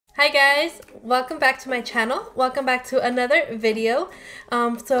Hi guys, welcome back to my channel. Welcome back to another video.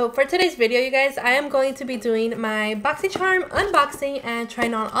 So for today's video, you guys, I am going to be doing my Boxycharm unboxing and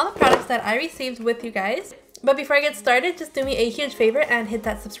trying on all the products that I received with you guys. But before I get started, just do me a huge favor and hit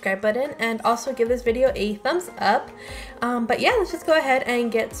that subscribe button and also give this video a thumbs up. But yeah, let's just go ahead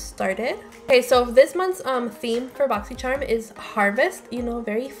and get started. Okay, so this month's theme for Boxycharm is Harvest. You know,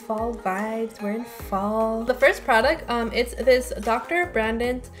 very fall vibes. We're in fall. The first product, it's this Dr.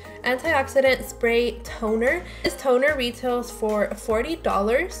 Brandon's antioxidant spray toner. This toner retails for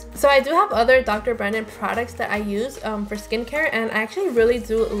 $40. So I do have other Dr. Brandon products that I use for skincare, and I actually really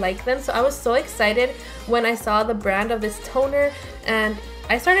do like them. So I was so excited when I saw the brand of this toner, and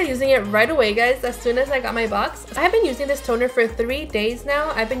I started using it right away, guys, as soon as I got my box. I have been using this toner for 3 days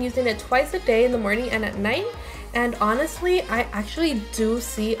now. I've been using it twice a day, in the morning and at night, and honestly, I actually do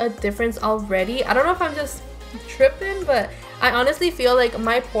see a difference already. I don't know if I'm just tripping, but I honestly feel like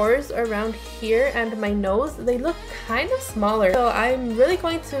my pores around here and my nose, they look kind of smaller. So I'm really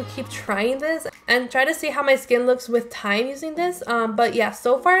going to keep trying this and try to see how my skin looks with time using this. But yeah,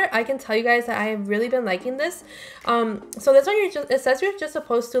 so far I can tell you guys that I have really been liking this. So this one, it says you're just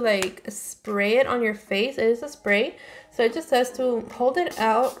supposed to like spray it on your face. It is a spray, so it just says to hold it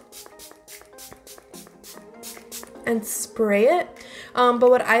out and spray it. But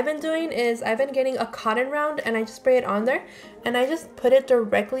what I've been doing is I've been getting a cotton round and I just spray it on there and I just put it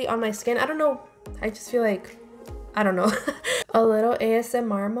directly on my skin. I don't know, I just feel like, I don't know. A little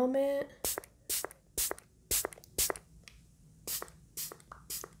ASMR moment.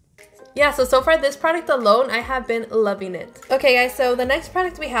 Yeah, so far this product alone, I have been loving it. Okay guys, so the next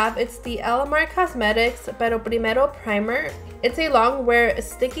product we have, it's the Alamar Cosmetics Pero Primero Primer. It's a long wear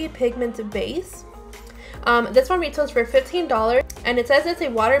sticky pigment base. This one retails for $15, and it says it's a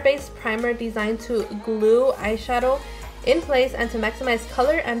water-based primer designed to glue eyeshadow in place and to maximize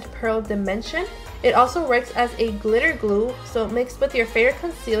color and pearl dimension. It also works as a glitter glue, so mixed with your favorite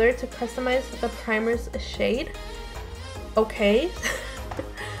concealer to customize the primer's shade. Okay.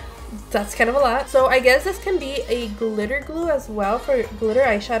 That's kind of a lot. So I guess this can be a glitter glue as well for glitter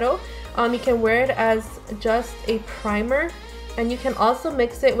eyeshadow. You can wear it as just a primer, and you can also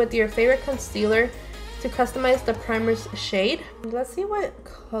mix it with your favorite concealer to customize the primer's shade. Let's see what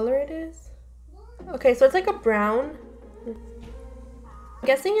color it is. Okay, so it's like a brown. I'm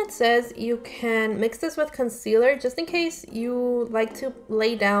guessing it says you can mix this with concealer just in case you like to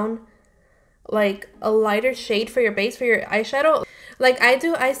lay down like a lighter shade for your base for your eyeshadow. Like I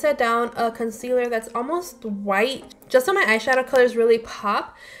do, I set down a concealer that's almost white just so my eyeshadow colors really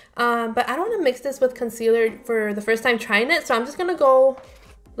pop. But I don't want to mix this with concealer for the first time trying it, so I'm just gonna go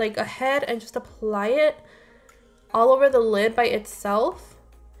like ahead and just apply it all over the lid by itself,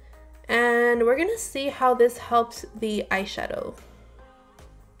 and we're gonna see how this helps the eyeshadow.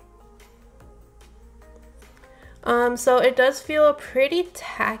 So it does feel pretty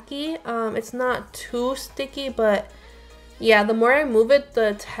tacky. It's not too sticky, but yeah, the more I move it,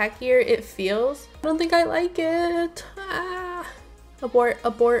 the tackier it feels. I don't think I like it.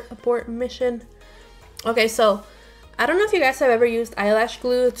 Abort mission. Okay, so I don't know if you guys have ever used eyelash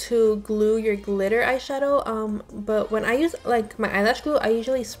glue to glue your glitter eyeshadow, but when I use like my eyelash glue, I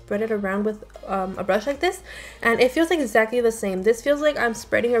usually spread it around with a brush like this, and it feels exactly the same. This feels like I'm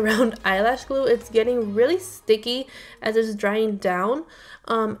spreading around eyelash glue. It's getting really sticky as it's drying down,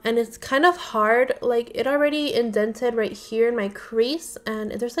 and it's kind of hard. Like it already indented right here in my crease,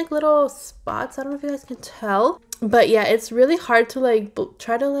 and there's like little spots. I don't know if you guys can tell, but yeah, it's really hard to like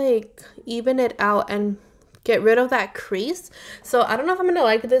try to like even it out and get rid of that crease. So I don't know if I'm gonna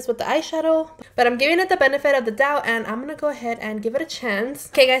like this with the eyeshadow, but I'm giving it the benefit of the doubt and I'm gonna go ahead and give it a chance.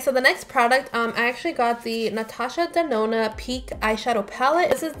 Okay guys, so the next product, I actually got the Natasha Denona Peak Eyeshadow Palette.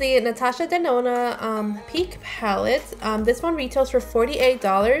 This is the Natasha Denona Peak Palette. This one retails for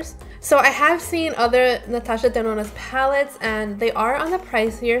 $48. So I have seen other Natasha Denona's palettes, and they are on the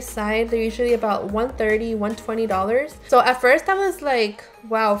pricier side. They're usually about $130, $120. So at first I was like,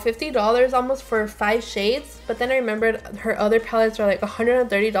 wow, $50 almost for 5 shades. But then I remembered her other palettes are like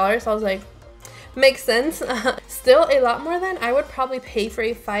 $130. So I was like, makes sense. Still a lot more than I would probably pay for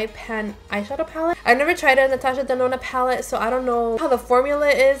a 5-pan eyeshadow palette. I've never tried a Natasha Denona palette, so I don't know how the formula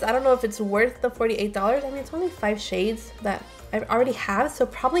is. I don't know if it's worth the $48. I mean, it's only 5 shades that I already have, so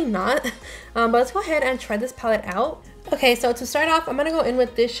probably not. But let's go ahead and try this palette out. Okay, so to start off, I'm gonna go in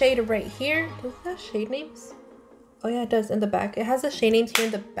with this shade right here. Does it have shade names? Oh yeah, it does in the back. It has the shade names here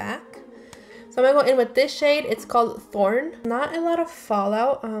in the back. So I'm gonna go in with this shade. It's called Thorn. Not a lot of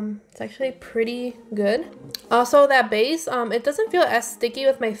fallout. It's actually pretty good. Also, that base, it doesn't feel as sticky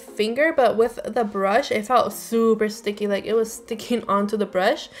with my finger, but with the brush, it felt super sticky. Like it was sticking onto the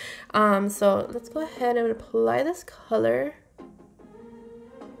brush. So let's go ahead and apply this color.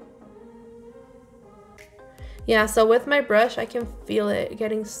 Yeah, so with my brush, I can feel it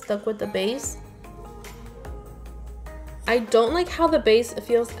getting stuck with the base. I don't like how the base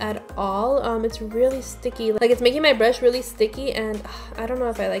feels at all. It's really sticky. Like it's making my brush really sticky, and I don't know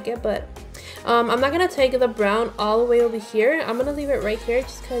if I like it, but I'm not gonna take the brown all the way over here. I'm gonna leave it right here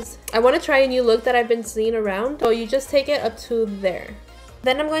just because I want to try a new look that I've been seeing around. So you just take it up to there.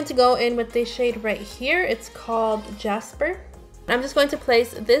 Then I'm going to go in with this shade right here. It's called Jasper. I'm just going to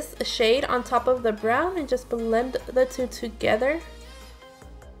place this shade on top of the brown and just blend the two together.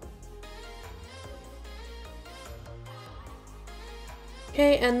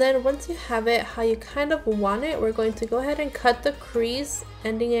 Okay, and then once you have it how you kind of want it, we're going to go ahead and cut the crease,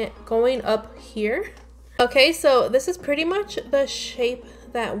 ending it going up here. Okay, so this is pretty much the shape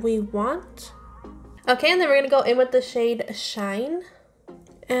that we want. Okay, and then we're going to go in with the shade Shine.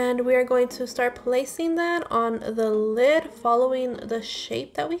 And we are going to start placing that on the lid, following the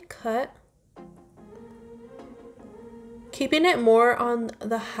shape that we cut. Keeping it more on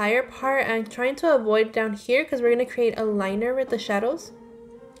the higher part and trying to avoid down here because we're going to create a liner with the shadows.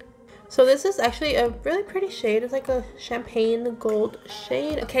 So this is actually a really pretty shade. It's like a champagne gold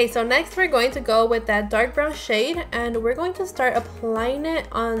shade. Okay, so next we're going to go with that dark brown shade and we're going to start applying it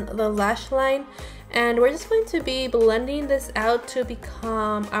on the lash line. And we're just going to be blending this out to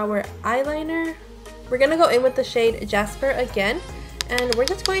become our eyeliner. We're going to go in with the shade Jasper again. And we're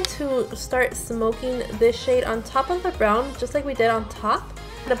just going to start smoking this shade on top of the brown, just like we did on top.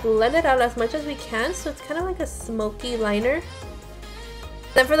 To blend it out as much as we can, so it's kind of like a smoky liner.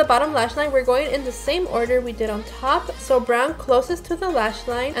 Then for the bottom lash line, we're going in the same order we did on top. So brown closest to the lash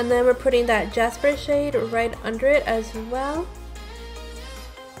line, and then we're putting that Jasper shade right under it as well.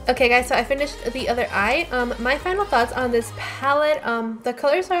 Okay guys, so I finished the other eye. My final thoughts on this palette, the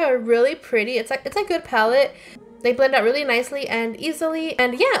colors are really pretty. It's a good palette. They blend out really nicely and easily.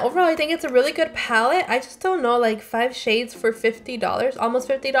 And yeah, overall I think it's a really good palette. I just don't know, like 5 shades for $50, almost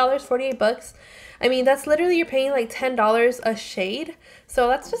 $50, 48 bucks. I mean, that's literally, you're paying like $10 a shade. So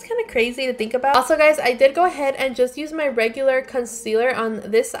that's just kind of crazy to think about. Also guys, I did go ahead and just use my regular concealer on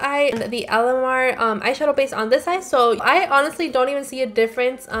this eye and the Alamar eyeshadow base on this eye. So I honestly don't even see a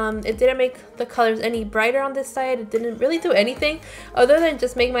difference. It didn't make the colors any brighter on this side. It didn't really do anything other than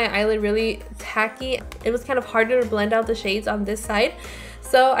just make my eyelid really tacky. It was kind of harder to blend out the shades on this side.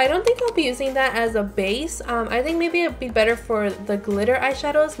 So I don't think I'll be using that as a base. I think maybe it'd be better for the glitter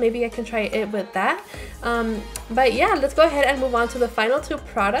eyeshadows. Maybe I can try it with that. But yeah, let's go ahead and move on to the final 2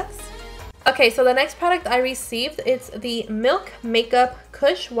 products. Okay, so the next product I received, it's the Milk Makeup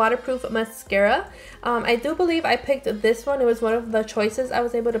Kush Waterproof Mascara. I do believe I picked this one. It was one of the choices I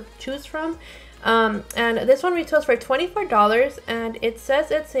was able to choose from. And this one retails for $24, and it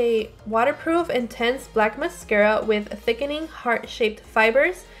says it's a waterproof intense black mascara with thickening heart-shaped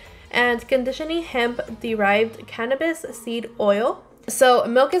fibers and conditioning hemp derived cannabis seed oil. So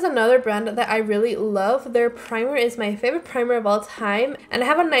Milk is another brand that I really love. Their primer is my favorite primer of all time, and I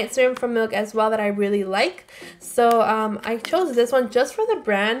have a night serum from Milk as well that I really like. So I chose this one just for the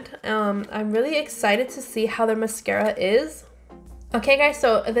brand. I'm really excited to see how their mascara is. Okay guys,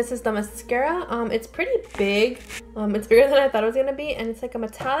 so this is the mascara. It's pretty big. It's bigger than I thought it was gonna be, and it's like a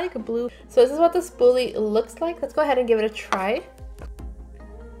metallic blue. So this is what the spoolie looks like. Let's go ahead and give it a try.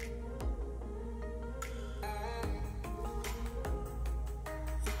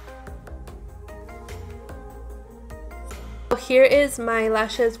 Here is my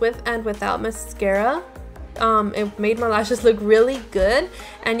lashes with and without mascara. It made my lashes look really good,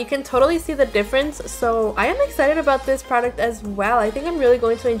 and you can totally see the difference. So I am excited about this product as well. I think I'm really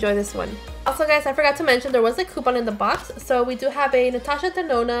going to enjoy this one. Also guys, I forgot to mention there was a coupon in the box. So we do have a Natasha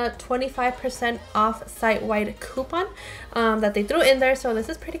Denona 25% off site-wide coupon that they threw in there. So this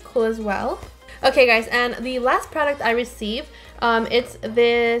is pretty cool as well. Okay guys, and the last product I received, it's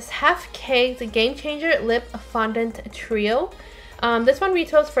this half-caked Game Changer Lip Fondant Trio. This one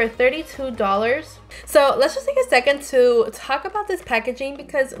retails for $32. So let's just take a second to talk about this packaging,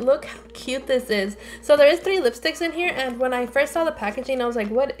 because look how cute this is. So there is 3 lipsticks in here, and when I first saw the packaging I was like,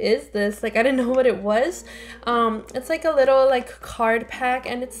 what is this? Like, I didn't know what it was. It's like a little like card pack,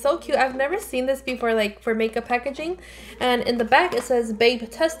 and it's so cute. I've never seen this before, like for makeup packaging. And in the back it says babe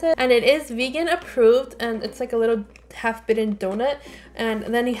tested, and it is vegan approved, and it's like a little half-bitten donut, and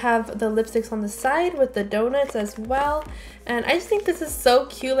then you have the lipsticks on the side with the donuts as well. And I just think this is so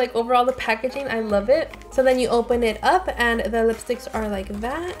cute. Like overall the packaging, I love it. So then you open it up and the lipsticks are like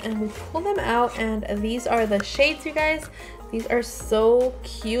that, and we pull them out, and these are the shades, you guys. These are so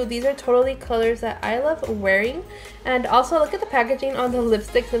cute. These are totally colors that I love wearing. And also look at the packaging on the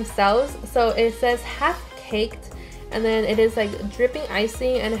lipsticks themselves. So it says half caked, and then it is like dripping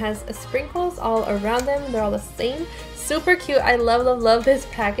icing, and it has sprinkles all around them. They're all the same. Super cute. I love this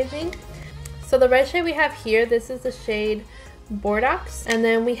packaging. So the red shade we have here, this is the shade Bourdox, and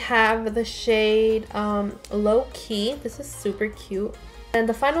then we have the shade Low Key. This is super cute. And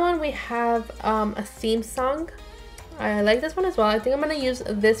the final one we have a theme song. I like this one as well. I think I'm gonna use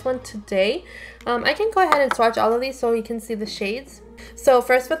this one today. I can go ahead and swatch all of these so you can see the shades. So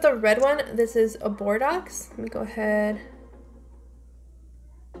first with the red one, this is a Bourdox. Let me go ahead.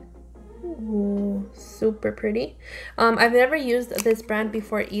 Ooh, super pretty. I've never used this brand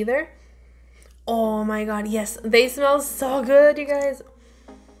before either. Oh my god, yes, they smell so good, you guys.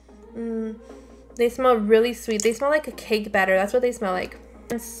 They smell really sweet. They smell like a cake batter. That's what they smell like.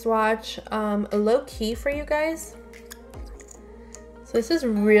 And swatch Low Key for you guys. So this is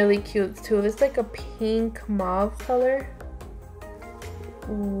really cute too. It's like a pink mauve color.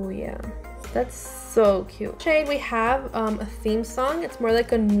 Oh yeah, that's so cute. Shade we have a theme song. It's more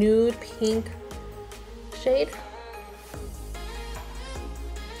like a nude pink shade.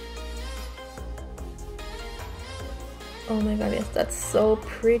 Oh my god, yes, that's so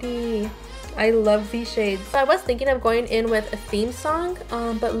pretty. I love these shades. So I was thinking of going in with a theme song,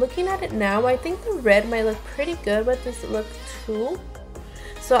 but looking at it now, I think the red might look pretty good with this look too.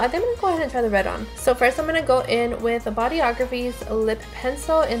 So I think I'm gonna go ahead and try the red on. So first I'm gonna go in with a Bodyography's lip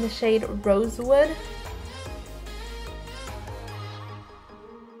pencil in the shade Rosewood.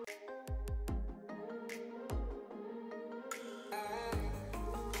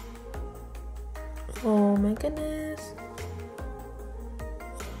 Oh my goodness.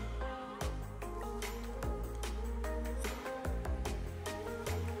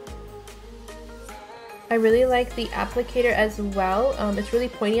 I really like the applicator as well. It's really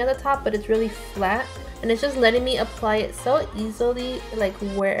pointy at the top, but it's really flat, and it's just letting me apply it so easily, like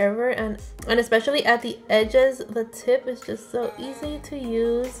wherever, and especially at the edges. The tip is just so easy to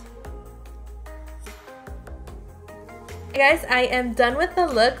use. Hey guys, I am done with the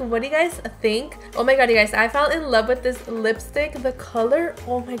look. What do you guys think? Oh my god, you guys, I fell in love with this lipstick. The color,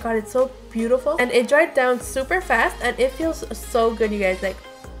 oh my god, it's so beautiful, and it dried down super fast, and it feels so good, you guys.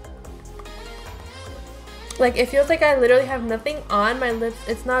 Like it feels like I literally have nothing on my lips.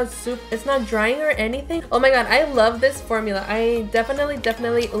 It's not drying or anything. Oh my god, I love this formula. I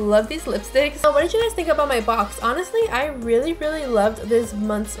definitely love these lipsticks. So what did you guys think about my box? Honestly, I really loved this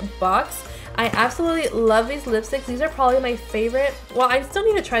month's box. I absolutely love these lipsticks. These are probably my favorite. Well, I still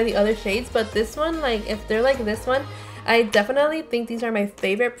need to try the other shades, but this one, like if they're like this one, I definitely think these are my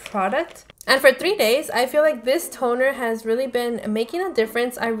favorite product. And for 3 days, I feel like this toner has really been making a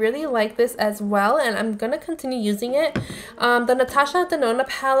difference. I really like this as well, and I'm gonna continue using it. The Natasha Denona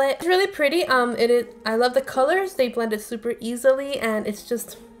palette is really pretty. I love the colors. They blend it super easily, and it's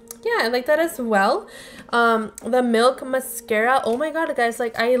just, yeah, I like that as well. The Milk mascara, oh my god, guys,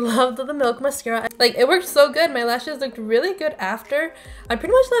 like I love the Milk mascara. Like it worked so good. My lashes looked really good after. I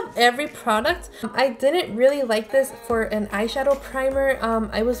pretty much love every product. I didn't really like this for an eyeshadow primer.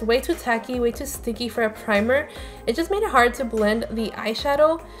 I was way too tacky, way too sticky for a primer. It just made it hard to blend the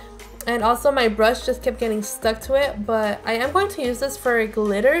eyeshadow, and also my brush just kept getting stuck to it. But I am going to use this for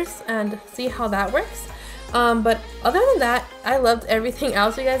glitters and see how that works. But other than that, I loved everything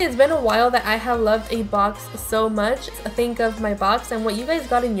else, you guys. It's been a while that I have loved a box so much. Think of my box and what you guys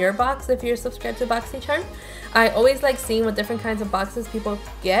got in your box if you're subscribed to Boxycharm. I always like seeing what different kinds of boxes people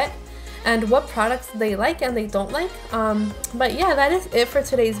get and what products they like and they don't like. But yeah, that is it for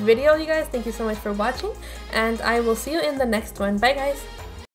today's video, you guys. Thank you so much for watching, and I will see you in the next one. Bye guys.